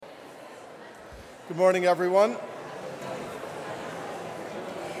Good morning, everyone.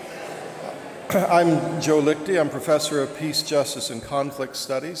 I'm Joe Lichty. I'm professor of Peace, Justice, and Conflict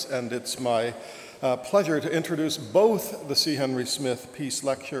Studies, and it's my pleasure to introduce both the C. Henry Smith Peace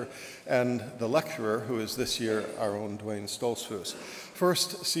Lecture and the lecturer, who is this year our own Duane Stoltzfus.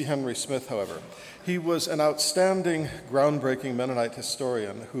 First, C. Henry Smith, however. He was an outstanding, groundbreaking Mennonite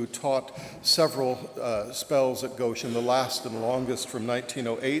historian who taught several spells at Goshen, the last and longest from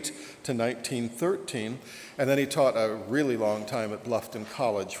 1908 to 1913, and then he taught a really long time at Bluffton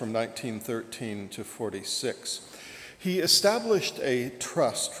College from 1913 to 46. He established a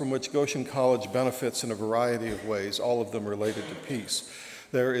trust from which Goshen College benefits in a variety of ways, all of them related to peace.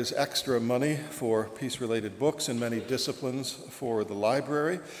 There is extra money for peace-related books in many disciplines for the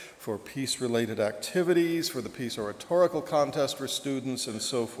library, for peace-related activities, for the peace oratorical contest for students, and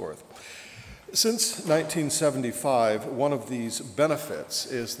so forth. Since 1975, one of these benefits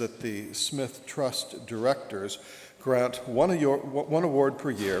is that the Smith Trust directors grant one award per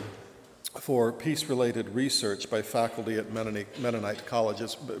year for peace-related research by faculty at Mennonite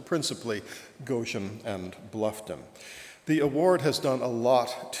colleges, principally Goshen and Bluffton. The award has done a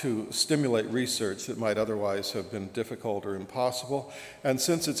lot to stimulate research that might otherwise have been difficult or impossible, and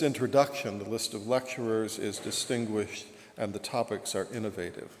since its introduction, the list of lecturers is distinguished and the topics are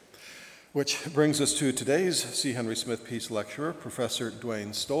innovative. Which brings us to today's C. Henry Smith Peace Lecturer, Professor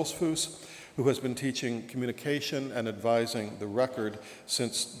Duane Stoltzfus, who has been teaching communication and advising the record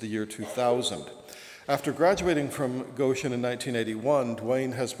since the year 2000. After graduating from Goshen in 1981,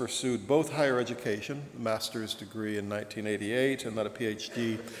 Duane has pursued both higher education, a master's degree in 1988 and then a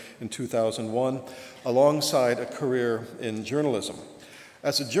PhD in 2001, alongside a career in journalism.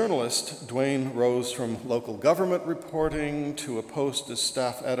 As a journalist, Duane rose from local government reporting to a post as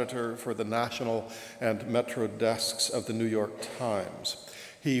staff editor for the national and metro desks of the New York Times.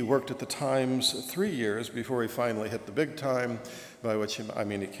 He worked at the Times 3 years before he finally hit the big time, by which I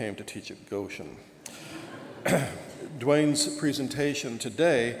mean he came to teach at Goshen. Duane's presentation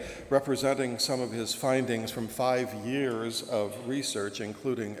today, representing some of his findings from 5 years of research,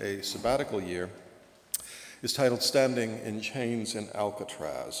 including a sabbatical year, is titled Standing in Chains in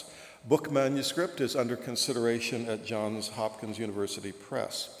Alcatraz. Book manuscript is under consideration at Johns Hopkins University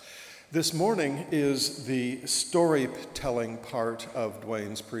Press. This morning is the storytelling part of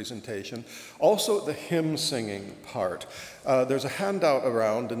Duane's presentation, also the hymn singing part. There's a handout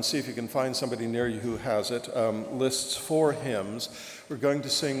around, and see if you can find somebody near you who has it, lists 4 hymns. We're going to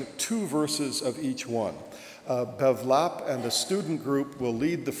sing 2 verses of each one. Bev Lapp and a student group will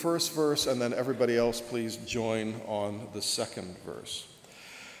lead the first verse, and then everybody else please join on the second verse.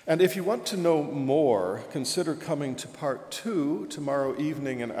 And if you want to know more, consider coming to part 2 tomorrow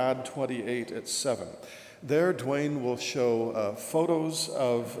evening in Ad 28 at 7. There, Duane will show photos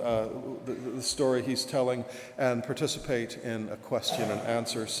of the story he's telling and participate in a question and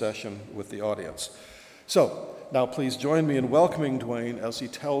answer session with the audience. So, now please join me in welcoming Duane as he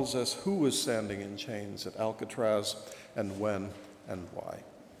tells us who was standing in chains at Alcatraz and when and why.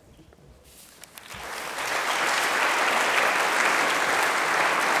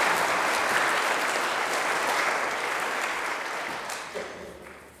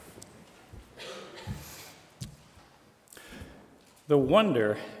 The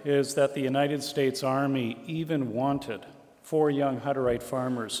wonder is that the United States Army even wanted 4 young Hutterite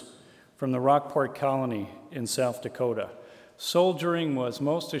farmers from the Rockport colony in South Dakota. Soldiering was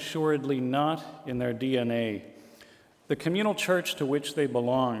most assuredly not in their DNA. The communal church to which they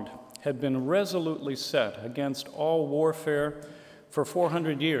belonged had been resolutely set against all warfare for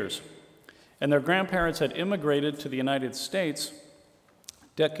 400 years, and their grandparents had immigrated to the United States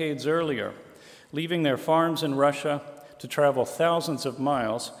decades earlier, leaving their farms in Russia to travel thousands of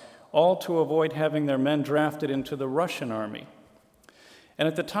miles, all to avoid having their men drafted into the Russian army. And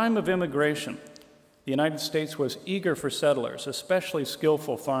at the time of immigration, the United States was eager for settlers, especially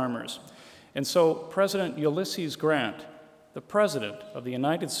skillful farmers. And so President Ulysses Grant, the President of the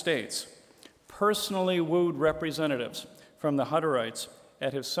United States, personally wooed representatives from the Hutterites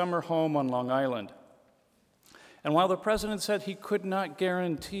at his summer home on Long Island. And while the President said he could not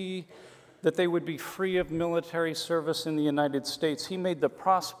guarantee that they would be free of military service in the United States, he made the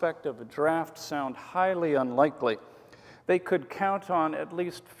prospect of a draft sound highly unlikely. They could count on at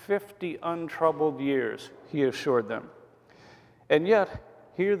least 50 untroubled years, he assured them. And yet,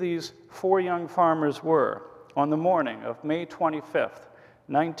 here these 4 young farmers were, on the morning of May 25th,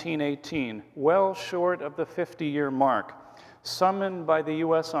 1918, well short of the 50-year mark, summoned by the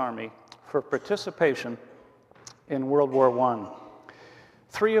U.S. Army for participation in World War I.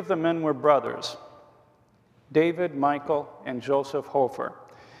 3 of the men were brothers, David, Michael, and Joseph Hofer.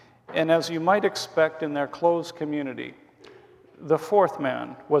 And as you might expect in their close community, the fourth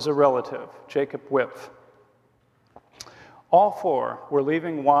man was a relative, Jacob Whipf. All four were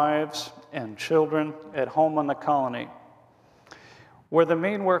leaving wives and children at home on the colony, where the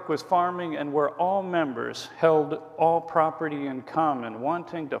main work was farming and where all members held all property in common,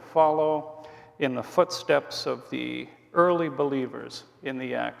 wanting to follow in the footsteps of the early believers in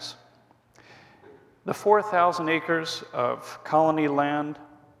the Acts. The 4,000 acres of colony land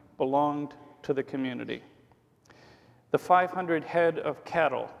belonged to the community. The 500 head of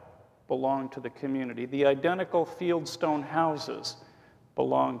cattle belonged to the community. The identical fieldstone houses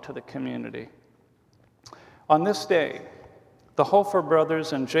belonged to the community. On this day, the Hofer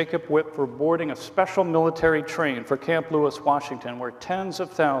brothers and Jacob Whipf were boarding a special military train for Camp Lewis, Washington, where tens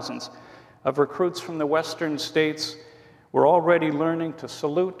of thousands of recruits from the western states were already learning to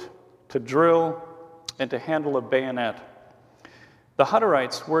salute, to drill, and to handle a bayonet. The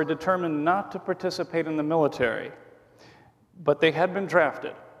Hutterites were determined not to participate in the military, but they had been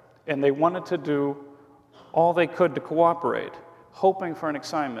drafted, and they wanted to do all they could to cooperate, hoping for an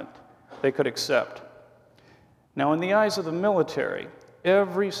assignment they could accept. Now, in the eyes of the military,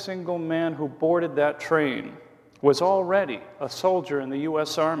 every single man who boarded that train was already a soldier in the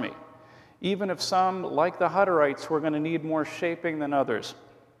U.S. Army, even if some, like the Hutterites, were going to need more shaping than others.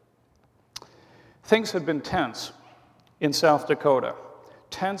 Things had been tense in South Dakota,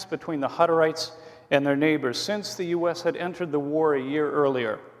 tense between the Hutterites and their neighbors since the U.S. had entered the war a year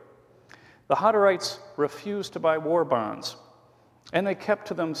earlier. The Hutterites refused to buy war bonds, and they kept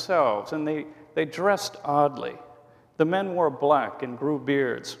to themselves, and they dressed oddly. The men wore black and grew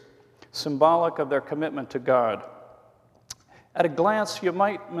beards, symbolic of their commitment to God. At a glance, you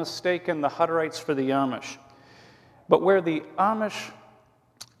might mistake the Hutterites for the Amish. But where the Amish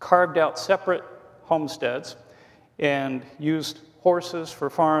carved out separate homesteads and used horses for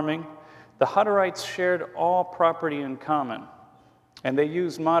farming, the Hutterites shared all property in common, and they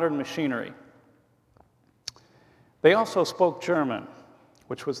used modern machinery. They also spoke German,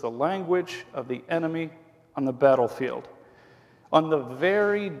 which was the language of the enemy on the battlefield. On the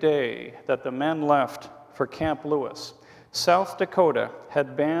very day that the men left for Camp Lewis, South Dakota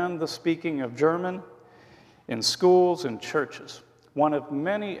had banned the speaking of German in schools and churches, one of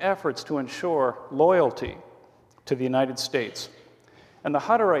many efforts to ensure loyalty to the United States. And the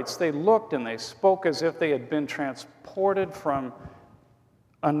Hutterites, they looked and they spoke as if they had been transported from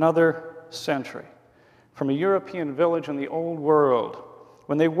another century, from a European village in the old world.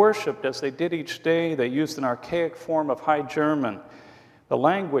 When they worshiped, as they did each day, they used an archaic form of High German, the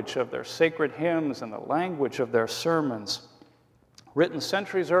language of their sacred hymns and the language of their sermons, written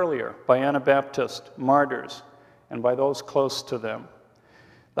centuries earlier by Anabaptist martyrs and by those close to them.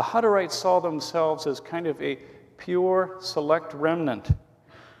 The Hutterites saw themselves as kind of a pure, select remnant,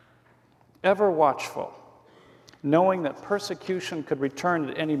 ever watchful, knowing that persecution could return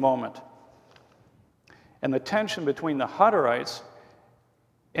at any moment. And the tension between the Hutterites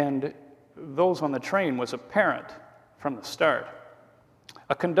and those on the train was apparent from the start.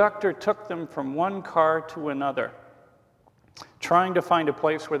 A conductor took them from one car to another, trying to find a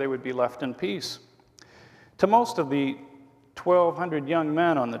place where they would be left in peace. To most of the 1,200 young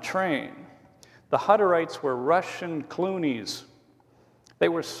men on the train, the Hutterites were Russian Cloonies. They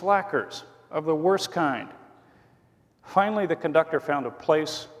were slackers of the worst kind. Finally, the conductor found a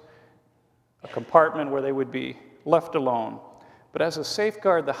place, a compartment where they would be left alone. But as a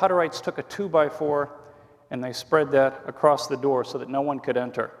safeguard, the Hutterites took a 2x4 and they spread that across the door so that no one could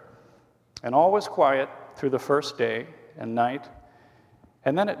enter. And all was quiet through the first day and night.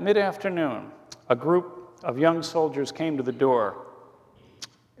 And then at mid-afternoon, a group of young soldiers came to the door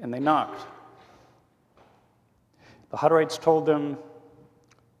and they knocked. The Hutterites told them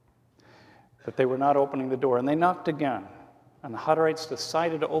that they were not opening the door, and they knocked again. And the Hutterites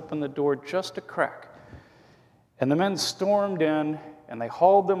decided to open the door just a crack. And the men stormed in, and they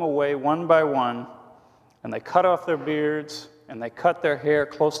hauled them away one by one, and they cut off their beards, and they cut their hair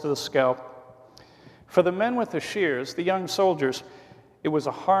close to the scalp. For the men with the shears, the young soldiers, it was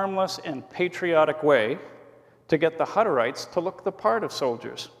a harmless and patriotic way to get the Hutterites to look the part of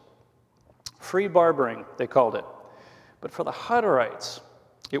soldiers. Free barbering, they called it. But for the Hutterites,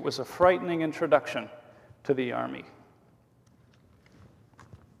 it was a frightening introduction to the army.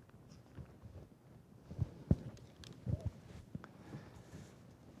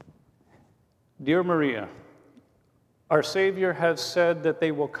 Dear Maria, our Savior has said that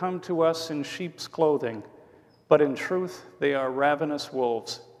they will come to us in sheep's clothing, but in truth they are ravenous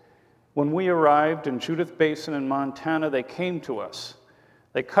wolves. When we arrived in Judith Basin in Montana, they came to us.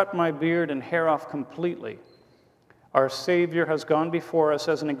 They cut my beard and hair off completely. Our Savior has gone before us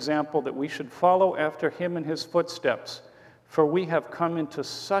as an example that we should follow after him in his footsteps, for we have come into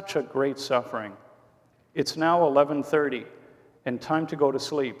such a great suffering. It's now 11:30 and time to go to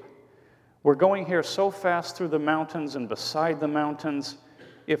sleep. We're going here so fast through the mountains and beside the mountains.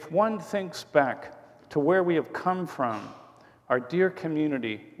 If one thinks back to where we have come from, our dear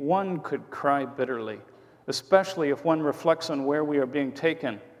community, one could cry bitterly, especially if one reflects on where we are being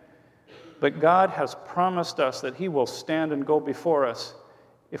taken. But God has promised us that he will stand and go before us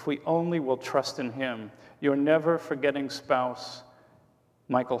if we only will trust in him. Your never forgetting spouse,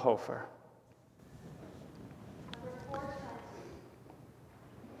 Michael Hofer.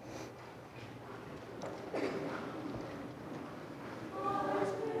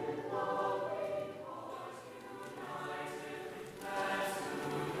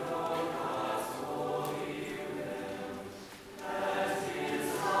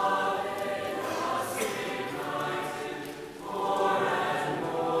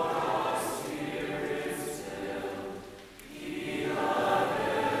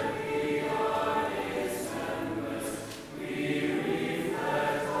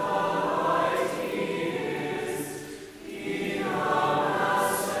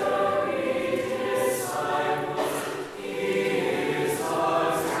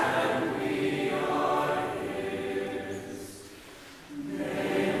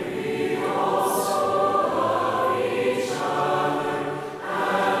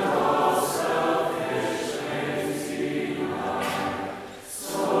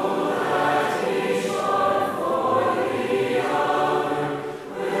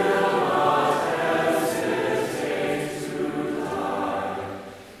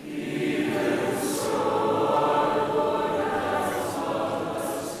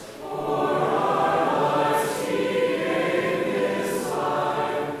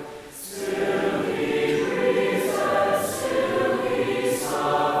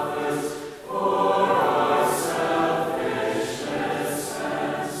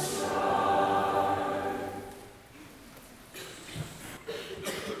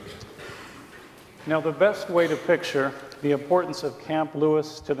 Now, the best way to picture the importance of Camp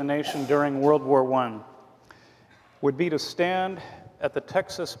Lewis to the nation during World War I would be to stand at the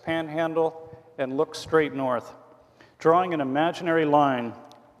Texas Panhandle and look straight north, drawing an imaginary line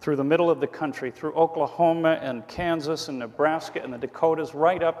through the middle of the country, through Oklahoma and Kansas and Nebraska and the Dakotas,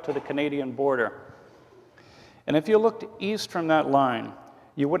 right up to the Canadian border. And if you looked east from that line,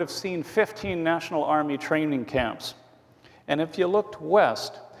 you would have seen 15 National Army training camps. And if you looked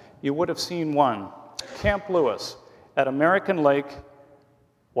west, you would have seen one, Camp Lewis at American Lake,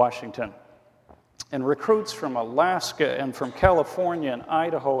 Washington. And recruits from Alaska and from California and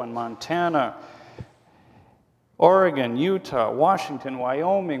Idaho and Montana, Oregon, Utah, Washington,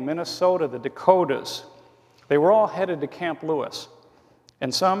 Wyoming, Minnesota, the Dakotas, they were all headed to Camp Lewis.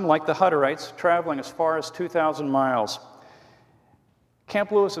 And some, like the Hutterites, traveling as far as 2,000 miles.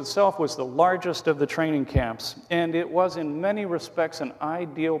 Camp Lewis itself was the largest of the training camps, and it was in many respects an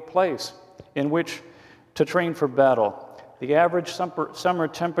ideal place in which to train for battle. The average summer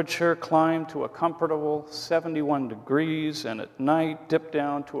temperature climbed to a comfortable 71 degrees, and at night dipped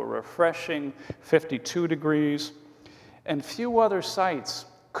down to a refreshing 52 degrees. And few other sites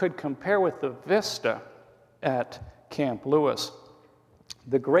could compare with the vista at Camp Lewis.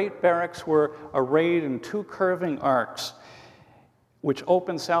 The great barracks were arrayed in two curving arcs, which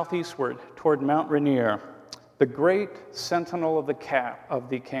opened southeastward toward Mount Rainier, the great sentinel of the camp,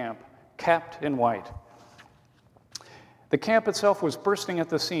 capped in white. The camp itself was bursting at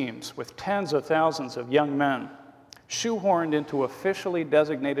the seams with tens of thousands of young men, shoehorned into officially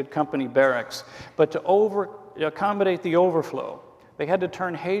designated company barracks. But to accommodate the overflow, they had to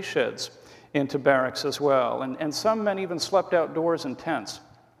turn hay sheds into barracks as well, and some men even slept outdoors in tents.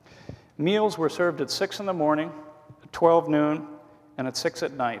 Meals were served at 6 in the morning, at 12 noon, and at 6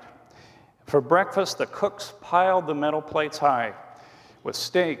 at night. For breakfast, the cooks piled the metal plates high with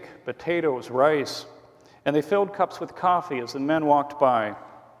steak, potatoes, rice, and they filled cups with coffee as the men walked by.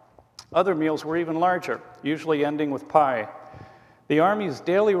 Other meals were even larger, usually ending with pie. The Army's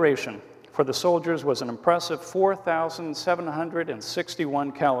daily ration for the soldiers was an impressive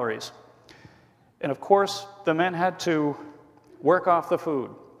 4,761 calories. And of course, the men had to work off the food.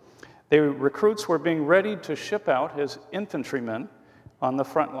 The recruits were being readied to ship out as infantrymen on the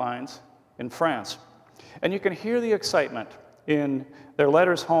front lines in France. And you can hear the excitement in their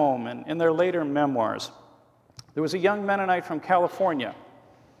letters home and in their later memoirs. There was a young Mennonite from California,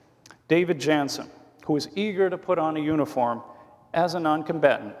 David Jansen, who was eager to put on a uniform as a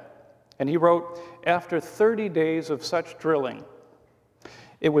non-combatant. And he wrote, "After 30 days of such drilling,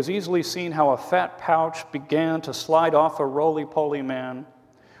 It was easily seen how a fat pouch began to slide off a roly-poly man,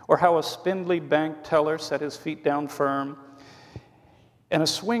 or how a spindly bank teller set his feet down firm, and a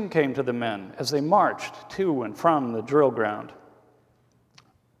swing came to the men as they marched to and from the drill ground.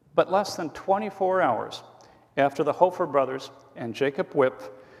 But less than 24 hours after the Hofer brothers and Jacob Whip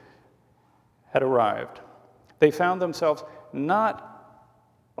had arrived, they found themselves not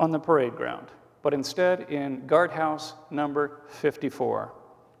on the parade ground, but instead in guardhouse number 54.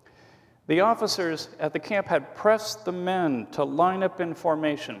 The officers at the camp had pressed the men to line up in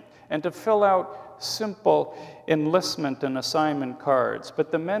formation and to fill out simple enlistment and assignment cards,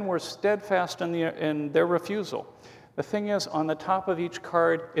 but the men were steadfast in their refusal. The thing is, on the top of each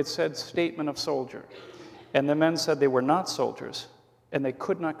card, it said statement of soldier, and the men said they were not soldiers, and they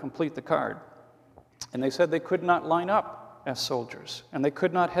could not complete the card. And they said they could not line up as soldiers, and they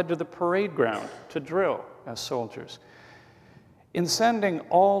could not head to the parade ground to drill as soldiers. In sending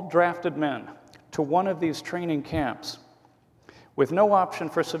all drafted men to one of these training camps with no option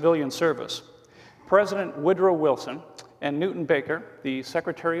for civilian service, President Woodrow Wilson and Newton Baker, the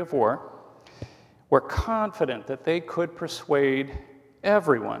Secretary of War, were confident that they could persuade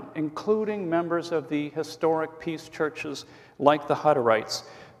everyone, including members of the historic peace churches like the Hutterites,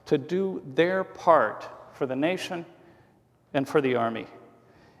 to do their part for the nation and for the Army.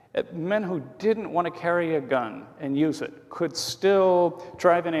 Men who didn't want to carry a gun and use it could still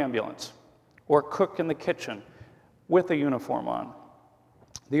drive an ambulance or cook in the kitchen with a uniform on.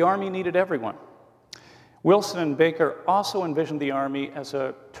 The Army needed everyone. Wilson and Baker also envisioned the Army as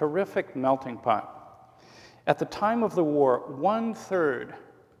a terrific melting pot. At the time of the war, 1/3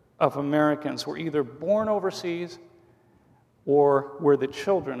 of Americans were either born overseas or were the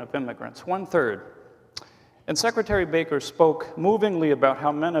children of immigrants, 1/3. And Secretary Baker spoke movingly about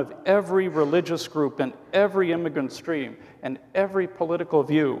how men of every religious group and every immigrant stream and every political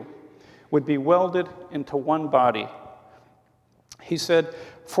view would be welded into one body. He said,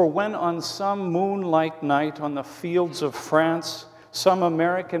 "For when on some moonlight night on the fields of France, some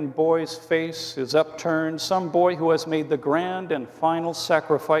American boy's face is upturned, some boy who has made the grand and final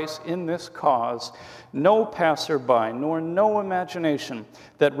sacrifice in this cause, no passerby nor no imagination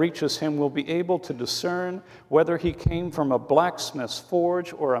that reaches him will be able to discern whether he came from a blacksmith's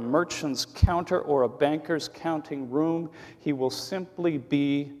forge or a merchant's counter or a banker's counting room. He will simply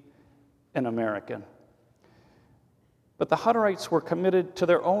be an American." But the Hutterites were committed to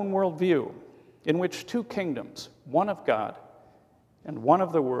their own worldview, in which two kingdoms, one of God and one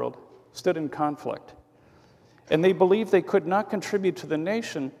of the world, stood in conflict. And they believed they could not contribute to the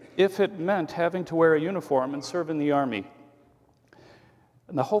nation if it meant having to wear a uniform and serve in the Army.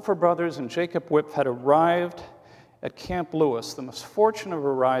 And the Hofer brothers and Jacob Whip had arrived at Camp Lewis, the misfortune of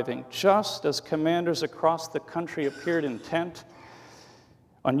arriving just as commanders across the country appeared intent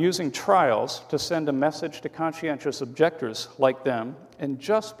on using trials to send a message to conscientious objectors like them, and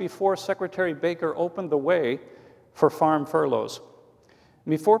just before Secretary Baker opened the way for farm furloughs.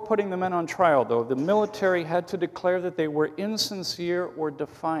 Before putting the men on trial, though, the military had to declare that they were insincere or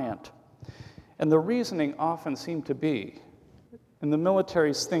defiant. And the reasoning often seemed to be, in the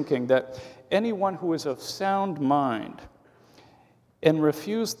military's thinking, that anyone who is of sound mind and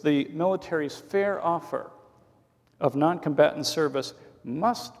refused the military's fair offer of non-combatant service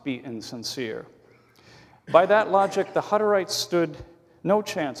must be insincere. By that logic, the Hutterites stood no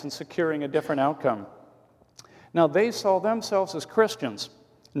chance in securing a different outcome. Now, they saw themselves as Christians,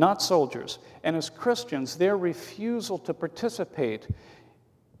 not soldiers, and as Christians, their refusal to participate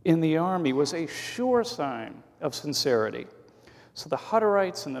in the Army was a sure sign of sincerity. So the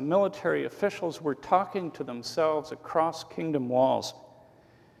Hutterites and the military officials were talking to themselves across kingdom walls.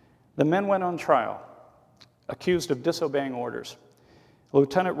 The men went on trial, accused of disobeying orders.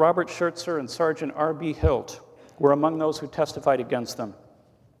 Lieutenant Robert Schertzer and Sergeant R.B. Hilt were among those who testified against them.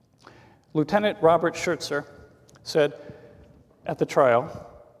 Lieutenant Robert Schertzer said at the trial,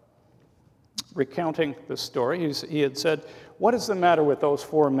 recounting this story, he had said, "What is the matter with those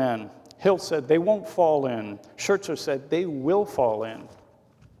 4 men?" Hilt said, "They won't fall in." Schertzer said, "They will fall in."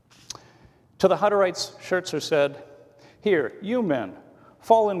 To the Hutterites, Schertzer said, "Here, you men,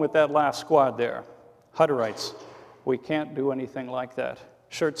 fall in with that last squad there." Hutterites, "We can't do anything like that."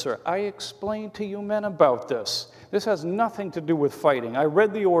 Schertzer, "I explained to you men about this. This has nothing to do with fighting. I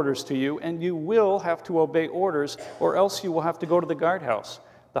read the orders to you, and you will have to obey orders, or else you will have to go to the guardhouse."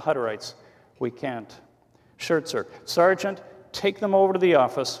 The Hutterites, "We can't." Schertzer, "Sergeant, take them over to the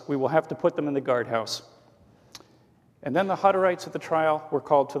office. We will have to put them in the guardhouse." And then the Hutterites at the trial were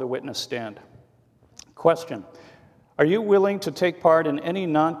called to the witness stand. Question: Are you willing to take part in any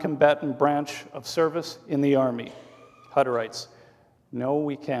non-combatant branch of service in the Army? Hutterites: No,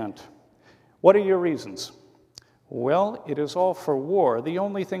 we can't. What are your reasons? Well, it is all for war. The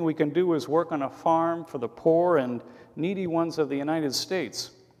only thing we can do is work on a farm for the poor and needy ones of the United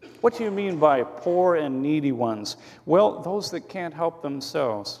States. What do you mean by poor and needy ones? Well, those that can't help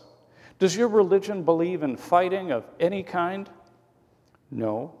themselves. Does your religion believe in fighting of any kind?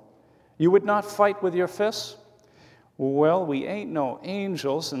 No. You would not fight with your fists? Well, we ain't no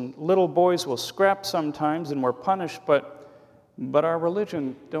angels, and little boys will scrap sometimes and we're punished, but our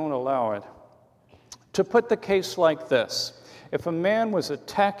religion don't allow it. To put the case like this, if a man was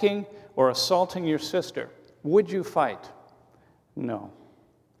attacking or assaulting your sister, would you fight? No.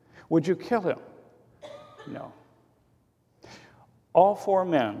 Would you kill him? No. All 4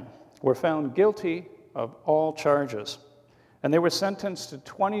 men were found guilty of all charges, and they were sentenced to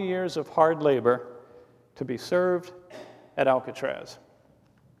 20 years of hard labor to be served at Alcatraz.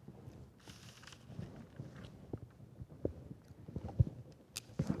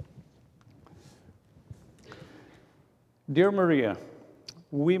 Dear Maria,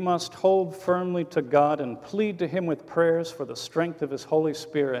 we must hold firmly to God and plead to Him with prayers for the strength of His Holy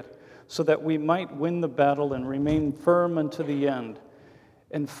Spirit, so that we might win the battle and remain firm unto the end,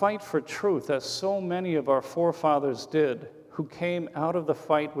 and fight for truth as so many of our forefathers did, who came out of the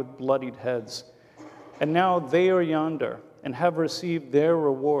fight with bloodied heads. And now they are yonder and have received their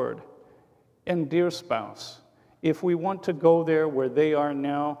reward. And dear spouse, if we want to go there where they are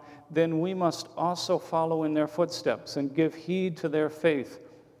now, then we must also follow in their footsteps and give heed to their faith.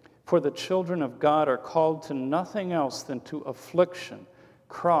 For the children of God are called to nothing else than to affliction,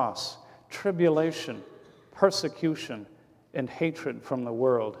 cross, tribulation, persecution, and hatred from the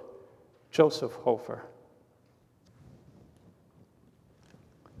world. Joseph Hofer.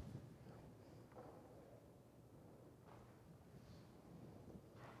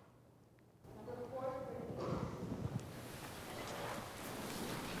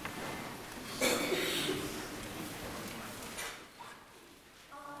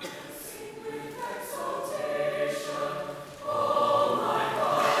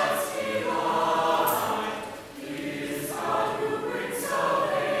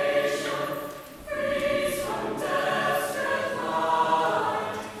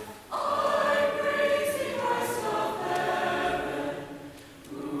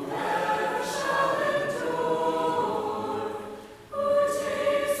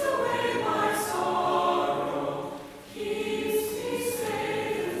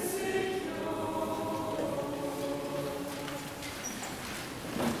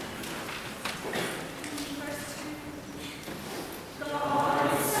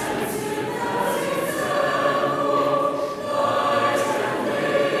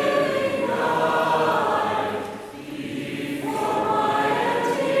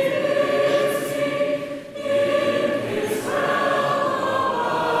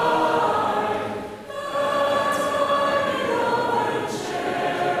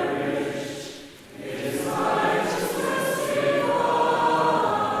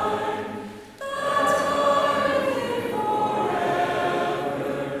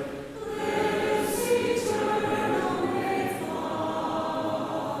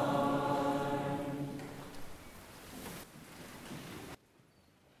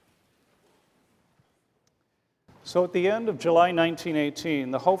 So at the end of July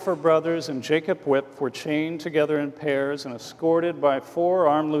 1918, the Hofer brothers and Jacob Whip were chained together in pairs and escorted by 4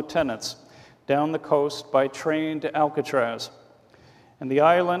 armed lieutenants down the coast by train to Alcatraz. And the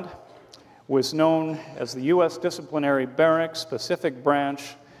island was known as the U.S. Disciplinary Barracks Pacific Branch,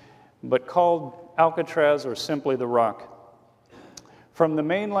 but called Alcatraz or simply the Rock. From the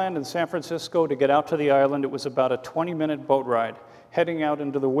mainland in San Francisco to get out to the island, it was about a 20-minute boat ride, heading out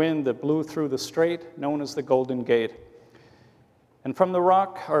into the wind that blew through the strait known as the Golden Gate. And from the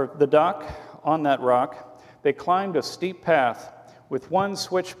rock, or the dock on that rock, they climbed a steep path with one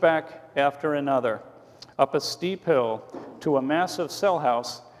switchback after another, up a steep hill to a massive cell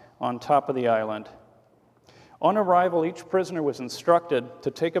house on top of the island. On arrival, each prisoner was instructed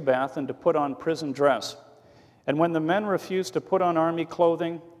to take a bath and to put on prison dress. And when the men refused to put on army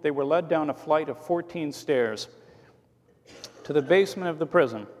clothing, they were led down a flight of 14 stairs to the basement of the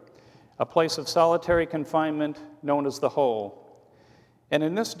prison, a place of solitary confinement known as the Hole. And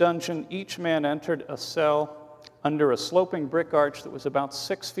in this dungeon, each man entered a cell under a sloping brick arch that was about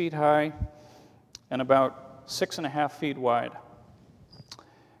 6 feet high and about 6.5 feet wide.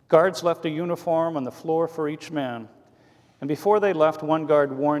 Guards left a uniform on the floor for each man. And before they left, one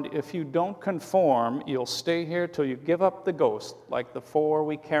guard warned, "If you don't conform, you'll stay here till you give up the ghost, like the 4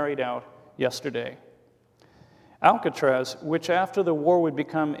 we carried out yesterday." Alcatraz, which after the war would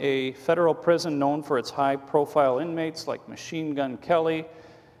become a federal prison known for its high-profile inmates like Machine Gun Kelly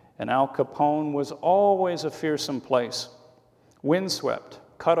and Al Capone, was always a fearsome place, windswept,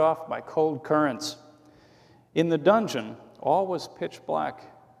 cut off by cold currents. In the dungeon, all was pitch black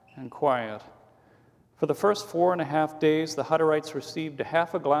and quiet. For the first 4.5 days, the Hutterites received a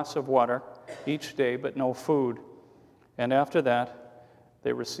half a glass of water each day, but no food. And after that,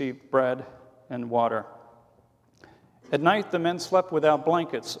 they received bread and water. At night, the men slept without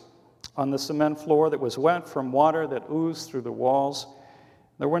blankets on the cement floor that was wet from water that oozed through the walls.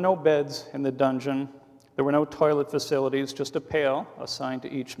 There were no beds in the dungeon. There were no toilet facilities, just a pail assigned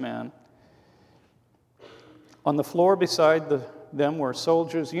to each man. On the floor beside them were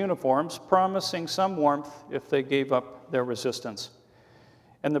soldiers' uniforms, promising some warmth if they gave up their resistance.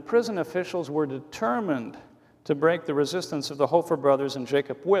 And the prison officials were determined to break the resistance of the Hofer brothers and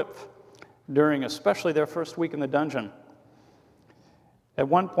Jacob Wipf during especially their first week in the dungeon. At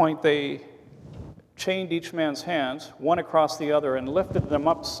one point, they chained each man's hands, one across the other, and lifted them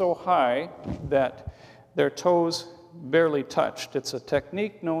up so high that their toes barely touched. It's a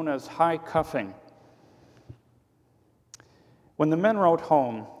technique known as high cuffing. When the men wrote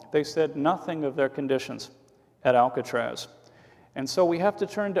home, they said nothing of their conditions at Alcatraz. And so we have to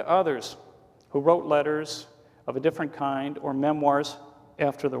turn to others who wrote letters of a different kind or memoirs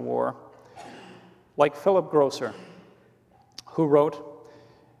after the war, like Philip Grosser, who wrote,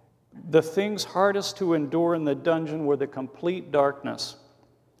 "The things hardest to endure in the dungeon were the complete darkness,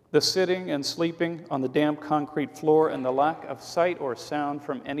 the sitting and sleeping on the damp concrete floor, and the lack of sight or sound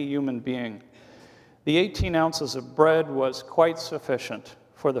from any human being. The 18 ounces of bread was quite sufficient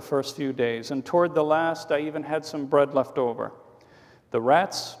for the first few days, and toward the last, I even had some bread left over. The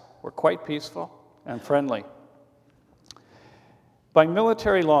rats were quite peaceful and friendly." By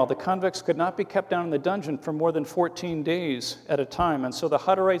military law, the convicts could not be kept down in the dungeon for more than 14 days at a time, and so the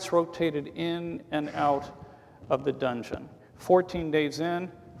Hutterites rotated in and out of the dungeon. 14 days in,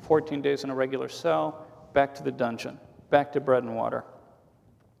 14 days in a regular cell, back to the dungeon, back to bread and water.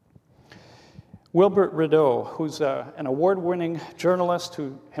 Wilbert Rideau, who's an award-winning journalist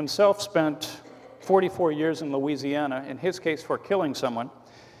who himself spent 44 years in Louisiana, in his case for killing someone,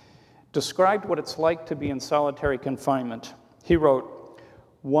 described what it's like to be in solitary confinement. He wrote,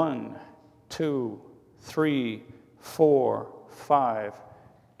 1, 2, 3, 4, 5,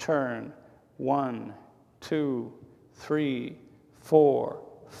 turn, 1, 2, 3, 4,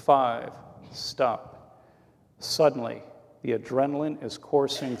 5, stop. Suddenly, the adrenaline is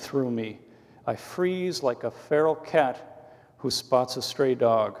coursing through me. I freeze like a feral cat who spots a stray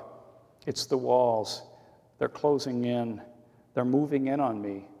dog. It's the walls. They're closing in. They're moving in on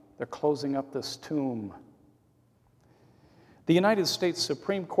me. They're closing up this tomb. The United States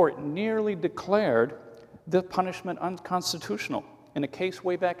Supreme Court nearly declared the punishment unconstitutional in a case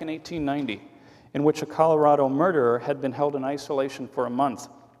way back in 1890, in which a Colorado murderer had been held in isolation for a month,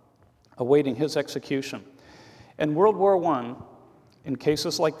 awaiting his execution. And World War I, in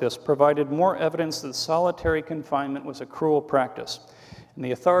cases like this, provided more evidence that solitary confinement was a cruel practice. And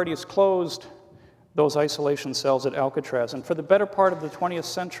the authorities closed those isolation cells at Alcatraz. And for the better part of the 20th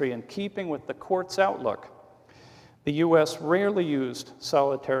century, in keeping with the court's outlook, the U.S. rarely used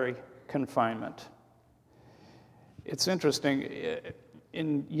solitary confinement. It's interesting.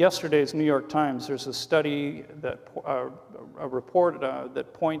 In yesterday's New York Times, there's a study, a report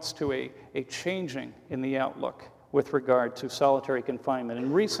that points to a changing in the outlook with regard to solitary confinement.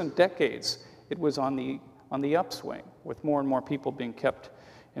 In recent decades, it was on the upswing, with more and more people being kept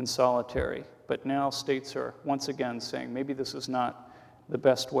in solitary. But now states are once again saying maybe this is not the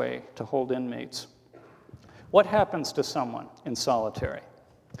best way to hold inmates. What happens to someone in solitary?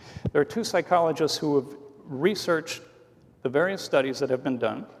 There are two psychologists who have researched the various studies that have been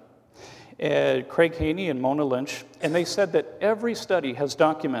done, Craig Haney and Mona Lynch, and they said that every study has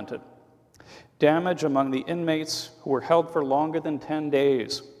documented damage among the inmates who were held for longer than 10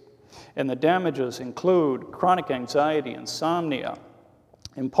 days. And the damages include chronic anxiety, insomnia,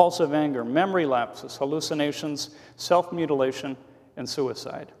 impulsive anger, memory lapses, hallucinations, self-mutilation, and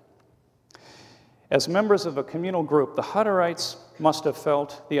suicide. As members of a communal group, the Hutterites must have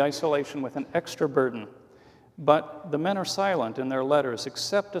felt the isolation with an extra burden, but the men are silent in their letters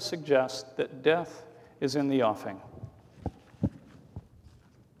except to suggest that death is in the offing.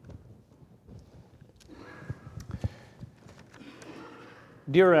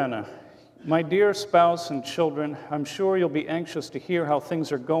 Dear Anna, my dear spouse and children, I'm sure you'll be anxious to hear how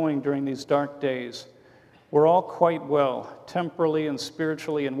things are going during these dark days. We're all quite well, temporally and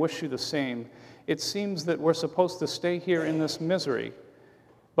spiritually, and wish you the same. It seems that we're supposed to stay here in this misery,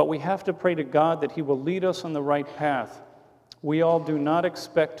 But we have to pray to God that He will lead us on the right path. We all do not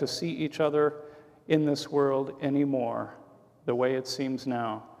expect to see each other in this world anymore, the way it seems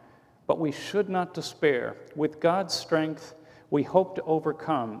now. But we should not despair. With God's strength, we hope to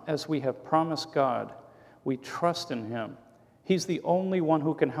overcome, as we have promised God. We trust in Him. He's the only one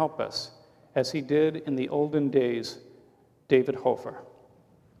who can help us, as He did in the olden days. David Hofer.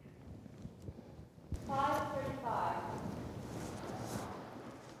 535.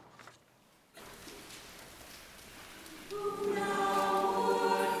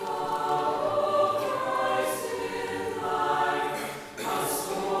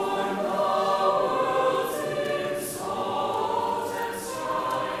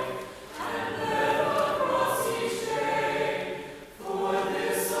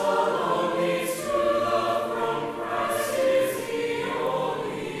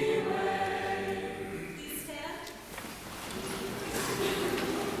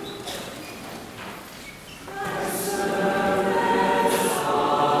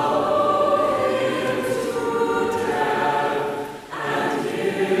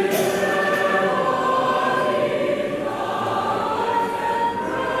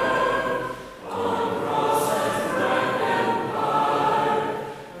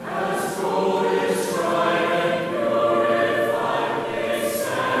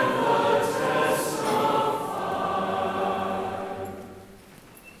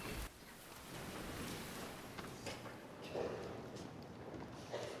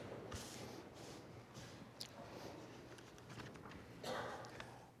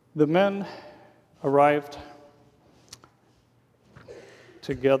 The men arrived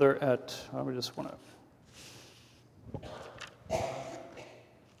together at, I just want to,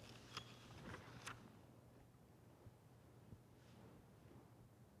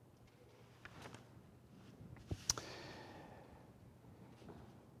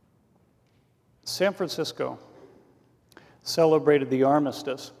 San Francisco celebrated the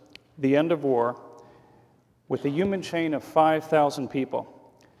armistice, the end of war, with a human chain of 5,000 people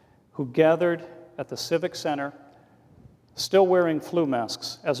who gathered at the Civic Center, still wearing flu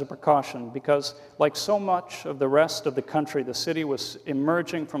masks as a precaution because, like so much of the rest of the country, the city was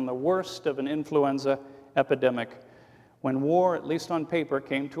emerging from the worst of an influenza epidemic when war, at least on paper,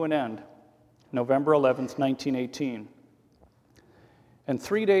 came to an end, November 11th, 1918. And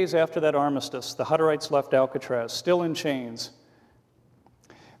 3 days after that armistice, the Hutterites left Alcatraz, still in chains.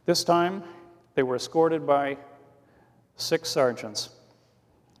 This time, they were escorted by 6 sergeants.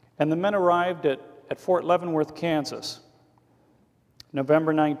 And the men arrived at Fort Leavenworth, Kansas,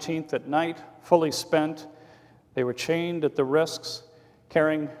 November 19th at night, fully spent. They were chained at the wrists,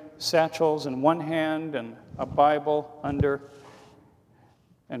 carrying satchels in one hand and a Bible under,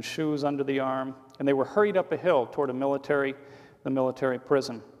 and shoes under the arm. And they were hurried up a hill toward the military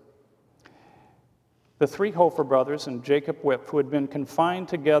prison. The 3 Hofer brothers and Jacob Whipp, who had been confined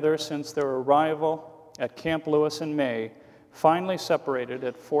together since their arrival at Camp Lewis in May, finally separated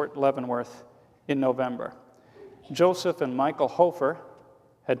at Fort Leavenworth in November. Joseph and Michael Hofer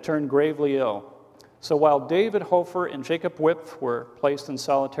had turned gravely ill. So while David Hofer and Jacob Whipp were placed in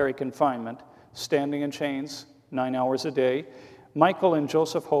solitary confinement, standing in chains 9 hours a day, Michael and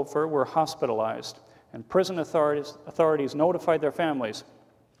Joseph Hofer were hospitalized, and prison authorities notified their families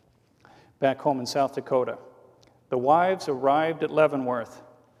back home in South Dakota. The wives arrived at Leavenworth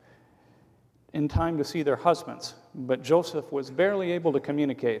in time to see their husbands, but Joseph was barely able to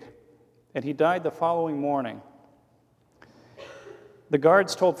communicate, and he died the following morning. The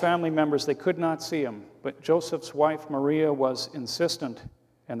guards told family members they could not see him, but Joseph's wife, Maria, was insistent,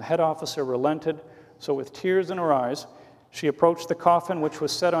 and the head officer relented, so with tears in her eyes, she approached the coffin, which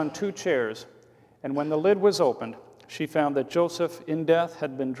was set on 2 chairs, and when the lid was opened, she found that Joseph, in death,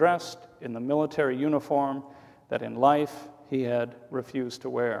 had been dressed in the military uniform that in life he had refused to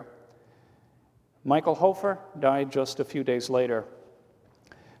wear. Michael Hofer died just a few days later.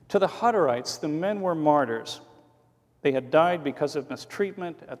 To the Hutterites, the men were martyrs. They had died because of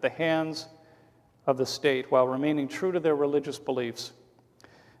mistreatment at the hands of the state while remaining true to their religious beliefs.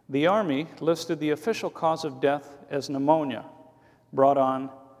 The Army listed the official cause of death as pneumonia, brought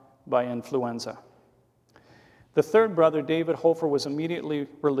on by influenza. The 3rd brother, David Hofer, was immediately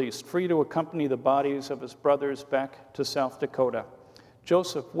released, free to accompany the bodies of his brothers back to South Dakota.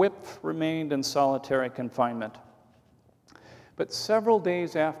 Joseph Whipp remained in solitary confinement. But several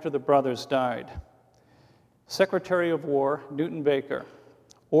days after the brothers died, Secretary of War Newton Baker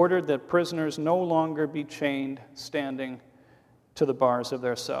ordered that prisoners no longer be chained standing to the bars of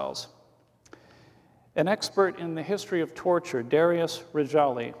their cells. An expert in the history of torture, Darius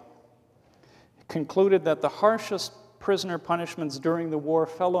Rejali, concluded that the harshest prisoner punishments during the war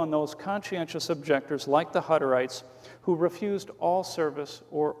fell on those conscientious objectors like the Hutterites who refused all service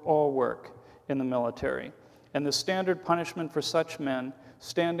or all work in the military. And the standard punishment for such men,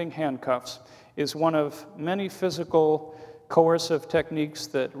 standing handcuffs, is one of many physical coercive techniques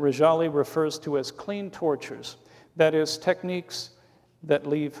that Rajali refers to as clean tortures, that is, techniques that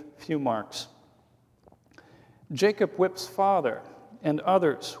leave few marks. Jacob Whipp's father and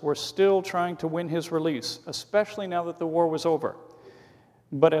others were still trying to win his release, especially now that the war was over.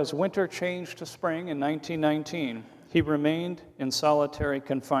 But as winter changed to spring in 1919, he remained in solitary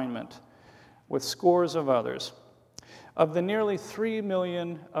confinement with scores of others. Of the nearly 3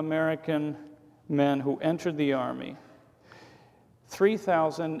 million American men who entered the Army,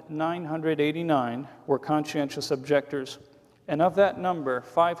 3,989 were conscientious objectors, and of that number,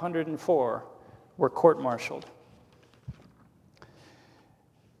 504 were court-martialed.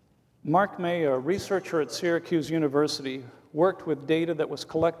 Mark May, a researcher at Syracuse University, worked with data that was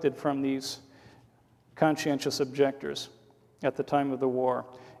collected from these conscientious objectors at the time of the war.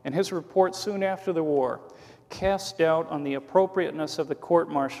 And his report soon after the war cast doubt on the appropriateness of the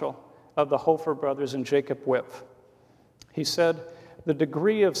court-martial of the Hofer brothers and Jacob Whipp. He said, "The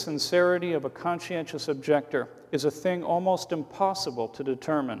degree of sincerity of a conscientious objector is a thing almost impossible to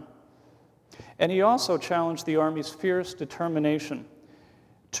determine." And he also challenged the Army's fierce determination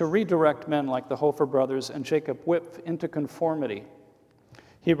to redirect men like the Hofer brothers and Jacob Whipp into conformity.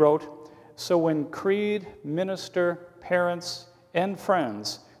 He wrote, "So when creed, minister, parents, and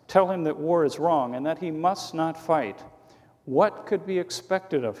friends tell him that war is wrong and that he must not fight, what could be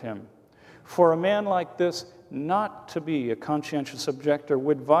expected of him? For a man like this not to be a conscientious objector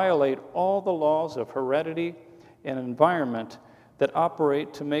would violate all the laws of heredity and environment that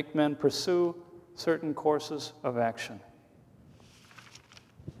operate to make men pursue certain courses of action."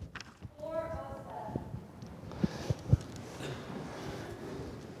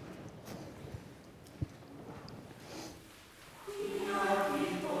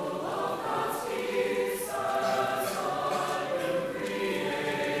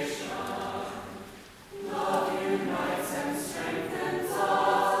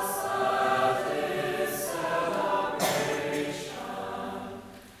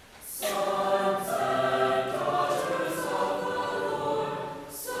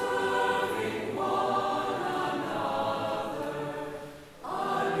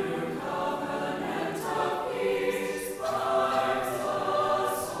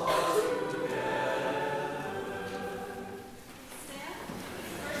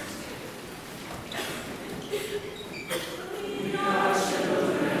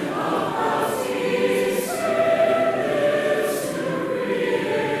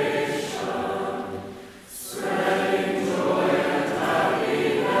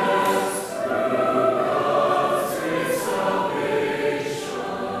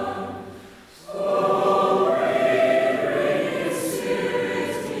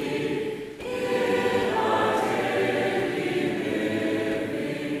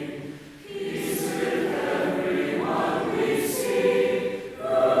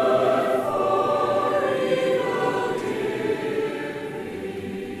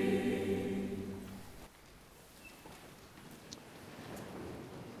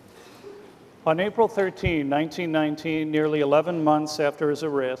 On April 13, 1919, nearly 11 months after his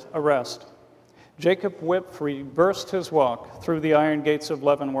arrest, Jacob Whipp reversed his walk through the iron gates of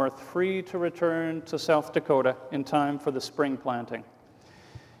Leavenworth, free to return to South Dakota in time for the spring planting.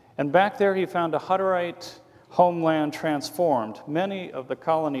 And back there he found a Hutterite homeland transformed. Many of the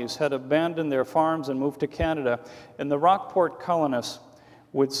colonies had abandoned their farms and moved to Canada, and the Rockport colonists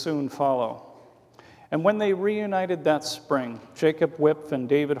would soon follow. And when they reunited that spring, Jacob Whipp and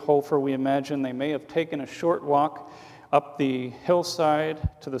David Hofer, we imagine they may have taken a short walk up the hillside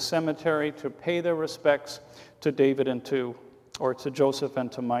to the cemetery to pay their respects to David and to Joseph and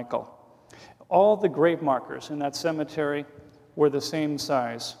to Michael. All the grave markers in that cemetery were the same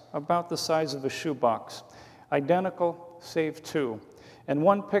size, about the size of a shoebox, identical save two. And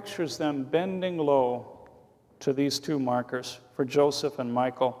one pictures them bending low to these two markers for Joseph and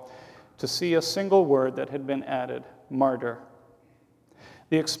Michael, to see a single word that had been added, martyr.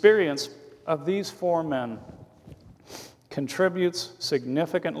 The experience of these four men contributes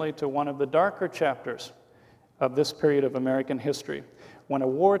significantly to one of the darker chapters of this period of American history, when a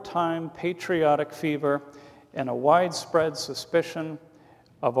wartime patriotic fever and a widespread suspicion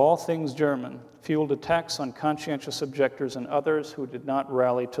of all things German fueled attacks on conscientious objectors and others who did not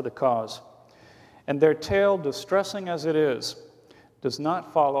rally to the cause. And their tale, distressing as it is, does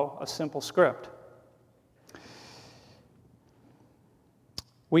not follow a simple script.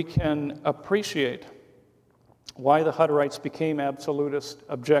 We can appreciate why the Hutterites became absolutist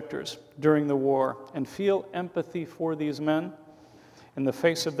objectors during the war, and feel empathy for these men in the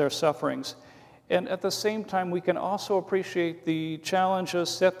face of their sufferings. And at the same time, we can also appreciate the challenges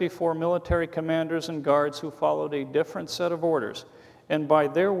set before military commanders and guards who followed a different set of orders, and by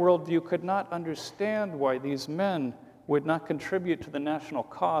their worldview could not understand why these men would not contribute to the national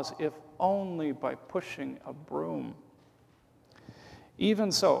cause if only by pushing a broom.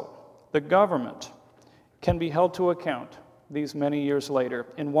 Even so, the government can be held to account these many years later.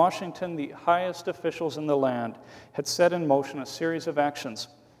 In Washington, the highest officials in the land had set in motion a series of actions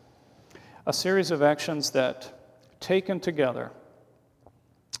that, taken together,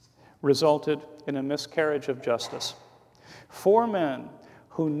 resulted in a miscarriage of justice. 4 men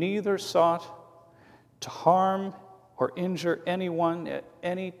who neither sought to harm or injure anyone at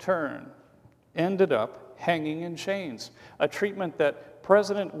any turn ended up hanging in chains, a treatment that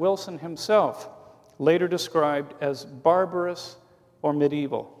President Wilson himself later described as barbarous or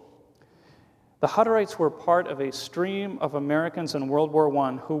medieval. The Hutterites were part of a stream of Americans in World War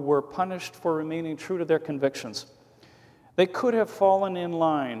I who were punished for remaining true to their convictions. They could have fallen in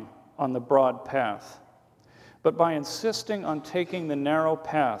line on the broad path, but by insisting on taking the narrow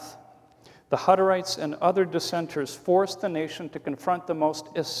path, the Hutterites and other dissenters forced the nation to confront the most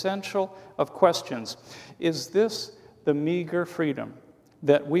essential of questions. Is this the meager freedom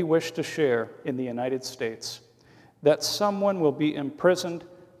that we wish to share in the United States? That someone will be imprisoned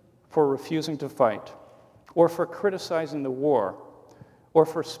for refusing to fight, or for criticizing the war, or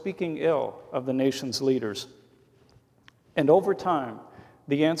for speaking ill of the nation's leaders? And over time,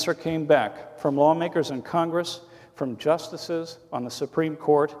 the answer came back from lawmakers in Congress, from justices on the Supreme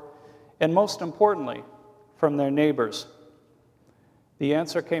Court, and most importantly, from their neighbors. The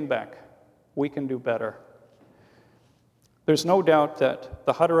answer came back: we can do better. There's no doubt that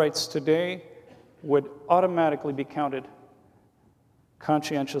the Hutterites today would automatically be counted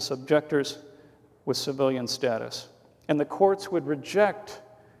conscientious objectors with civilian status, and the courts would reject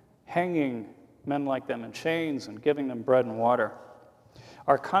hanging men like them in chains and giving them bread and water.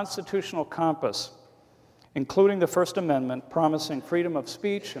 Our constitutional compass, including the First Amendment, promising freedom of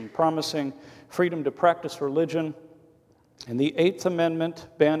speech and promising freedom to practice religion, and the Eighth Amendment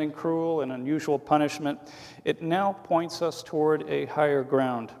banning cruel and unusual punishment, it now points us toward a higher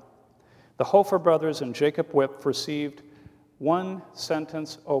ground. The Hofer brothers and Jacob Whipp received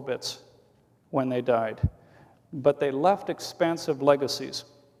 1-sentence obits when they died, but they left expansive legacies,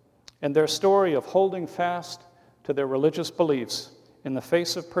 and their story of holding fast to their religious beliefs in the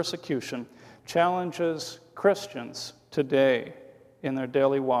face of persecution challenges Christians today in their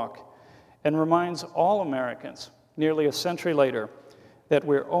daily walk, and reminds all Americans nearly a century later that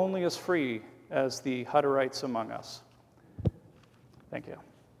we're only as free as the Hutterites among us. Thank you.